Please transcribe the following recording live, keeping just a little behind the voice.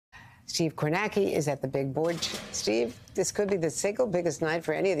Steve Kornacki is at the big board. Steve, this could be the single biggest night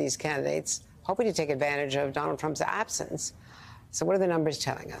for any of these candidates, hoping to take advantage of Donald Trump's absence. So what are the numbers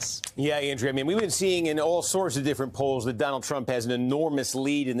telling us? Yeah, Andrea, I mean, we've been seeing in all sorts of different polls that Donald Trump has an enormous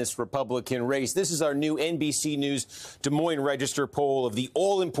lead in this Republican race. This is our new NBC News Des Moines Register poll of the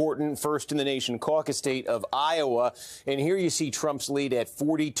all-important first-in-the-nation caucus state of Iowa. And here you see Trump's lead at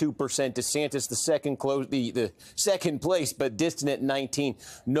 42%. DeSantis, the second place, but distant at 19.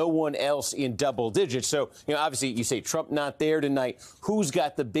 No one else in double digits. So, obviously, you say Trump not there tonight. Who's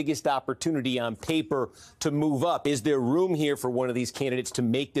got the biggest opportunity on paper to move up? Is there room here for one of these candidates to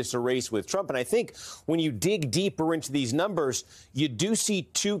make this a race with Trump? And I think when you dig deeper into these numbers, you do see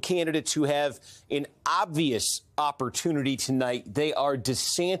two candidates who have an obvious opportunity tonight. They are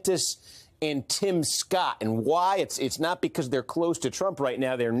DeSantis and Tim Scott. And why? It's not because they're close to Trump right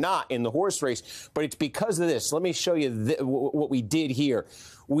now. They're not in the horse race, but it's because of this. Let me show you what we did here.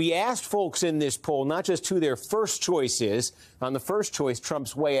 We asked folks in this poll not just who their first choice is. On the first choice,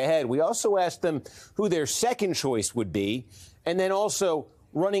 Trump's way ahead. We also asked them who their second choice would be. And then also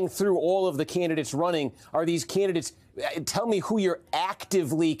running through all of the candidates running, are these candidates, tell me who you're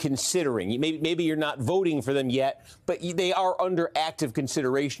actively considering. Maybe you're not voting for them yet, but they are under active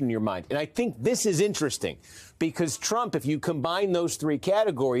consideration in your mind. And I think this is interesting because Trump, if you combine those three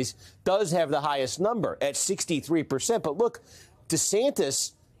categories, does have the highest number at 63%. But look,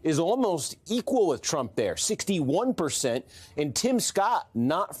 DeSantis is almost equal with Trump there, 61%, and Tim Scott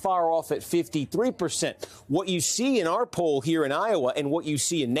not far off at 53%. What you see in our poll here in Iowa and what you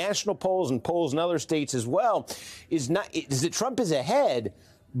see in national polls and polls in other states as well is that Trump is ahead,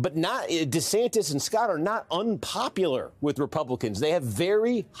 but not DeSantis and Scott are not unpopular with Republicans. They have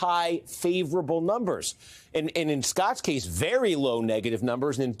very high favorable numbers. And in Scott's case, very low negative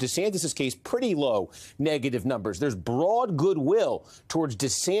numbers. And in DeSantis' case, pretty low negative numbers. There's broad goodwill towards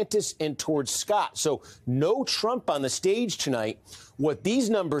DeSantis and towards Scott. So no Trump on the stage tonight. What these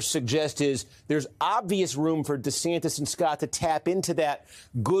numbers suggest is there's obvious room for DeSantis and Scott to tap into that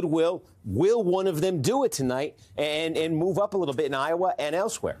goodwill. Will one of them do it tonight and move up a little bit in Iowa and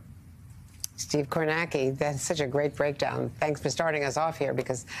elsewhere? Steve Kornacki, that's such a great breakdown. Thanks for starting us off here,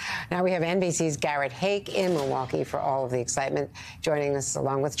 because now we have NBC's Garrett Haake in Milwaukee for all of the excitement, joining us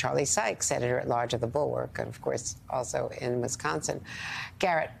along with Charlie Sykes, editor-at-large of The Bulwark, and, of course, also in Wisconsin.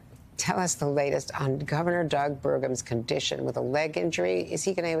 Garrett, tell us the latest on Governor Doug Burgum's condition with a leg injury. Is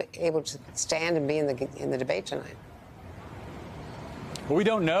he going to be able to stand and be in the debate tonight? Well, we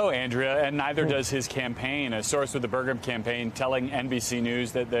don't know, Andrea, and neither does his campaign. A source with the Burgum campaign telling NBC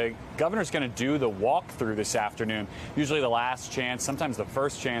News that the governor's going to do the walkthrough this afternoon, usually the last chance, sometimes the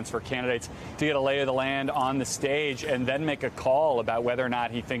first chance for candidates to get a lay of the land on the stage and then make a call about whether or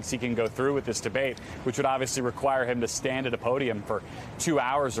not he thinks he can go through with this debate, which would obviously require him to stand at a podium for 2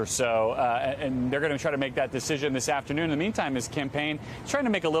 hours or so. And they're going to try to make that decision this afternoon. In the meantime, his campaign is trying to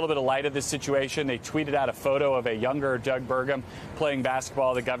make a little bit of light of this situation. They tweeted out a photo of a younger Doug Burgum playing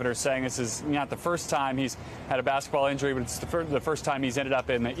basketball. The governor's saying this is not the first time he's had a basketball injury, but it's the first time he's ended up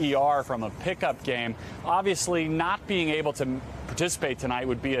in the ER from a pickup game. Obviously, not being able to participate tonight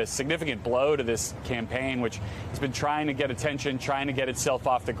would be a significant blow to this campaign, which has been trying to get attention, trying to get itself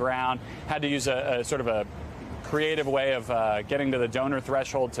off the ground, had to use a sort of a creative way of getting to the donor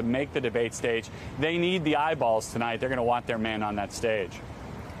threshold to make the debate stage. They need the eyeballs tonight. They're going to want their man on that stage.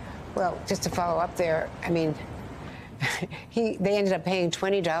 Well, just to follow up there, I mean, they ended up paying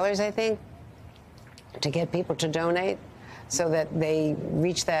 $20, I think, to get people to donate so that they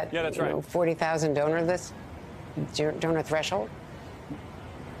reach that 40,000 donor threshold.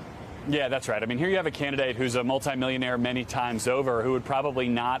 Yeah, that's right. I mean, here you have a candidate who's a multimillionaire many times over who would probably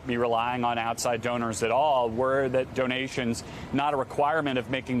not be relying on outside donors at all, were that donations not a requirement of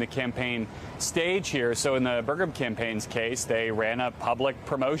making the campaign stage here. So in the Burgum campaign's case, they ran a public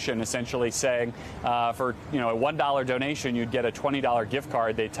promotion essentially saying for a $1 donation, you'd get a $20 gift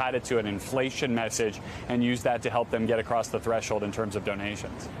card. They tied it to an inflation message and used that to help them get across the threshold in terms of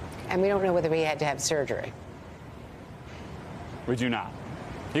donations. And we don't know whether he had to have surgery. We do not.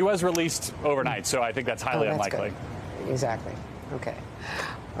 He was released overnight, so I think that's highly unlikely. Good. Exactly. Okay.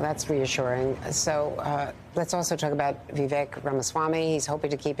 Well, that's reassuring. So let's also talk about Vivek Ramaswamy. He's hoping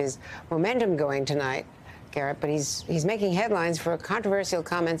to keep his momentum going tonight, Garrett, but he's making headlines for controversial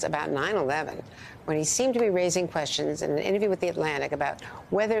comments about 9/11 when he seemed to be raising questions in an interview with The Atlantic about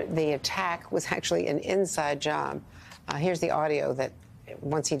whether the attack was actually an inside job. Here's the audio that,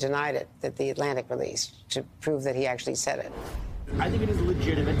 once he denied it, that The Atlantic released to prove that he actually said it. I think it is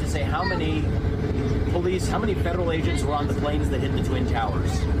legitimate to say how many federal agents were on the planes that hit the Twin Towers.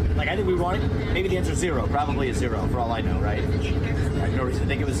 Like, I think we want it. Maybe the answer is zero. Probably a zero, for all I know, right? have no reason to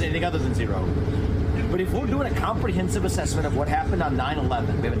think it was anything other than zero. But if we're doing a comprehensive assessment of what happened on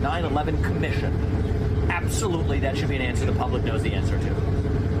 9/11, we have a 9/11 commission. Absolutely, that should be an answer the public knows the answer to.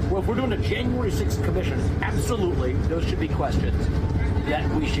 Well, if we're doing a January 6th commission, absolutely, those should be questions that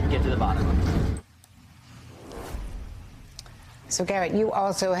we should get to the bottom of. So, Garrett, you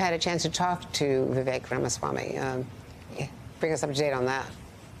also had a chance to talk to Vivek Ramaswamy. Bring us up to date on that.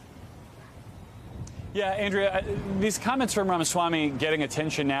 Yeah, Andrea, these comments from Ramaswamy getting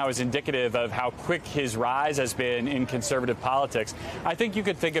attention now is indicative of how quick his rise has been in conservative politics. I think you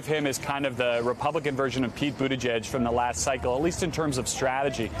could think of him as kind of the Republican version of Pete Buttigieg from the last cycle, at least in terms of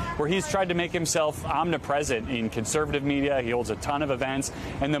strategy, where he's tried to make himself omnipresent in conservative media. He holds a ton of events.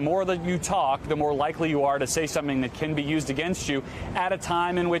 And the more that you talk, the more likely you are to say something that can be used against you at a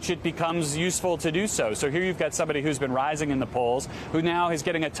time in which it becomes useful to do so. So here you've got somebody who's been rising in the polls, who now is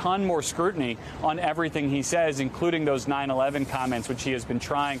getting a ton more scrutiny on everything he says, including those 9/11 comments, which he has been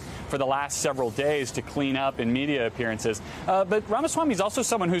trying for the last several days to clean up in media appearances. But Ramaswamy is also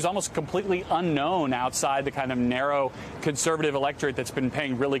someone who's almost completely unknown outside the kind of narrow conservative electorate that's been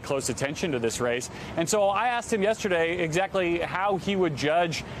paying really close attention to this race. And so I asked him yesterday exactly how he would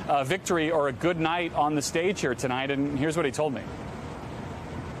judge a victory or a good night on the stage here tonight, and here's what he told me.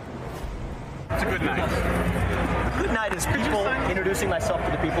 It's a good night. Good night is people introducing myself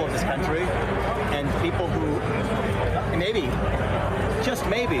to the people of this country, and people who maybe, just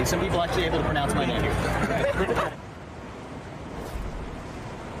maybe, some people actually able to pronounce my name.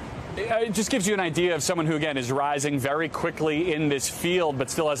 It just gives you an idea of someone who, again, is rising very quickly in this field, but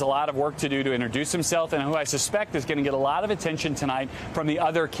still has a lot of work to do to introduce himself, and who I suspect is going to get a lot of attention tonight from the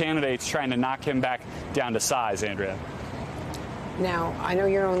other candidates trying to knock him back down to size, Andrea. Now, I know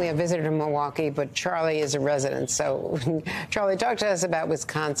you're only a visitor to Milwaukee, but Charlie is a resident. So, Charlie, talk to us about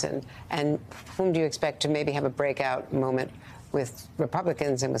Wisconsin, and whom do you expect to maybe have a breakout moment with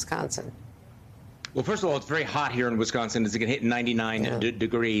Republicans in Wisconsin? Well, first of all, it's very hot here in Wisconsin. It's going to hit 99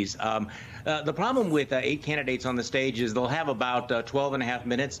 degrees. The problem with 8 candidates on the stage is they'll have about 12 and a half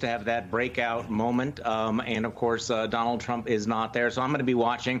minutes to have that breakout moment. And, of course, Donald Trump is not there. So I'm going to be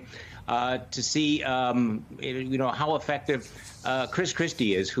watching to see, how effective Chris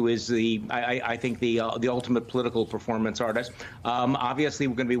Christie is, who is I think the ultimate political performance artist. Obviously,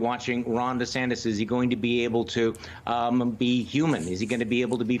 we're going to be watching Ron DeSantis. Is he going to be able to be human? Is he going to be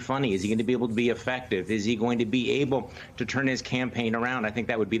able to be funny? Is he going to be able to be effective? Is he going to be able to turn his campaign around? I think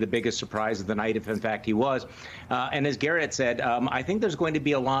that would be the biggest surprise of the night if, in fact, he was. And as Garrett said, I think there's going to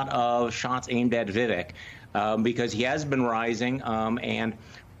be a lot of shots aimed at Vivek because he has been rising and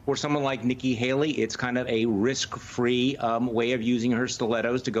for someone like Nikki Haley, it's kind of a risk-free way of using her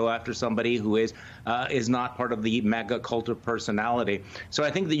stilettos to go after somebody who is not part of the mega cult of personality. So I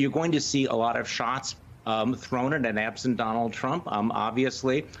think that you're going to see a lot of shots thrown at an absent Donald Trump.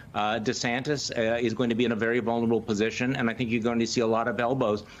 Obviously, DeSantis is going to be in a very vulnerable position, and I think you're going to see a lot of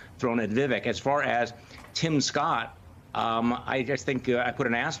elbows thrown at Vivek. As far as Tim Scott, I just think I put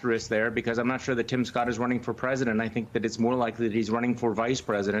an asterisk there because I'm not sure that Tim Scott is running for president. I think that it's more likely that he's running for vice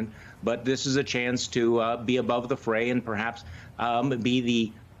president. But this is a chance to be above the fray and perhaps be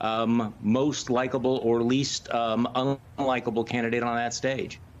the most likable or least unlikable candidate on that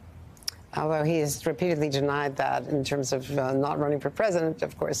stage. Although he has repeatedly denied that in terms of not running for president,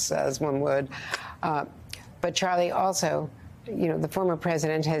 of course, as one would. But Charlie, also, the former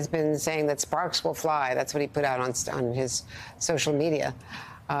president has been saying that sparks will fly. That's what he put out on his social media.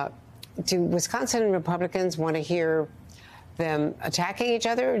 Do Wisconsin Republicans want to hear them attacking each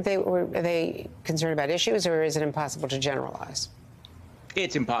other? Are they concerned about issues, or is it impossible to generalize?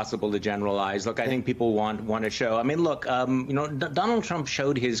 It's impossible to generalize. Look, I think people want to show. I mean, look, Donald Trump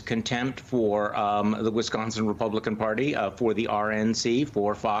showed his contempt for the Wisconsin Republican Party, for the RNC,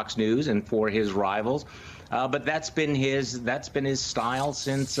 for Fox News, and for his rivals. But that's been his style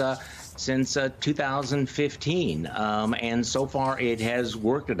since 2015, and so far it has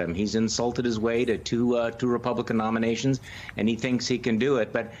worked at him. He's insulted his way to two Republican nominations, and he thinks he can do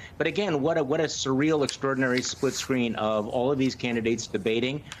it. But again, what a surreal, extraordinary split screen of all of these candidates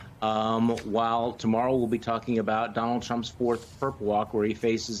debating. While tomorrow we'll be talking about Donald Trump's 4th perp walk, where he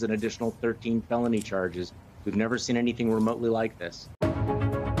faces an additional 13 felony charges. We've never seen anything remotely like this.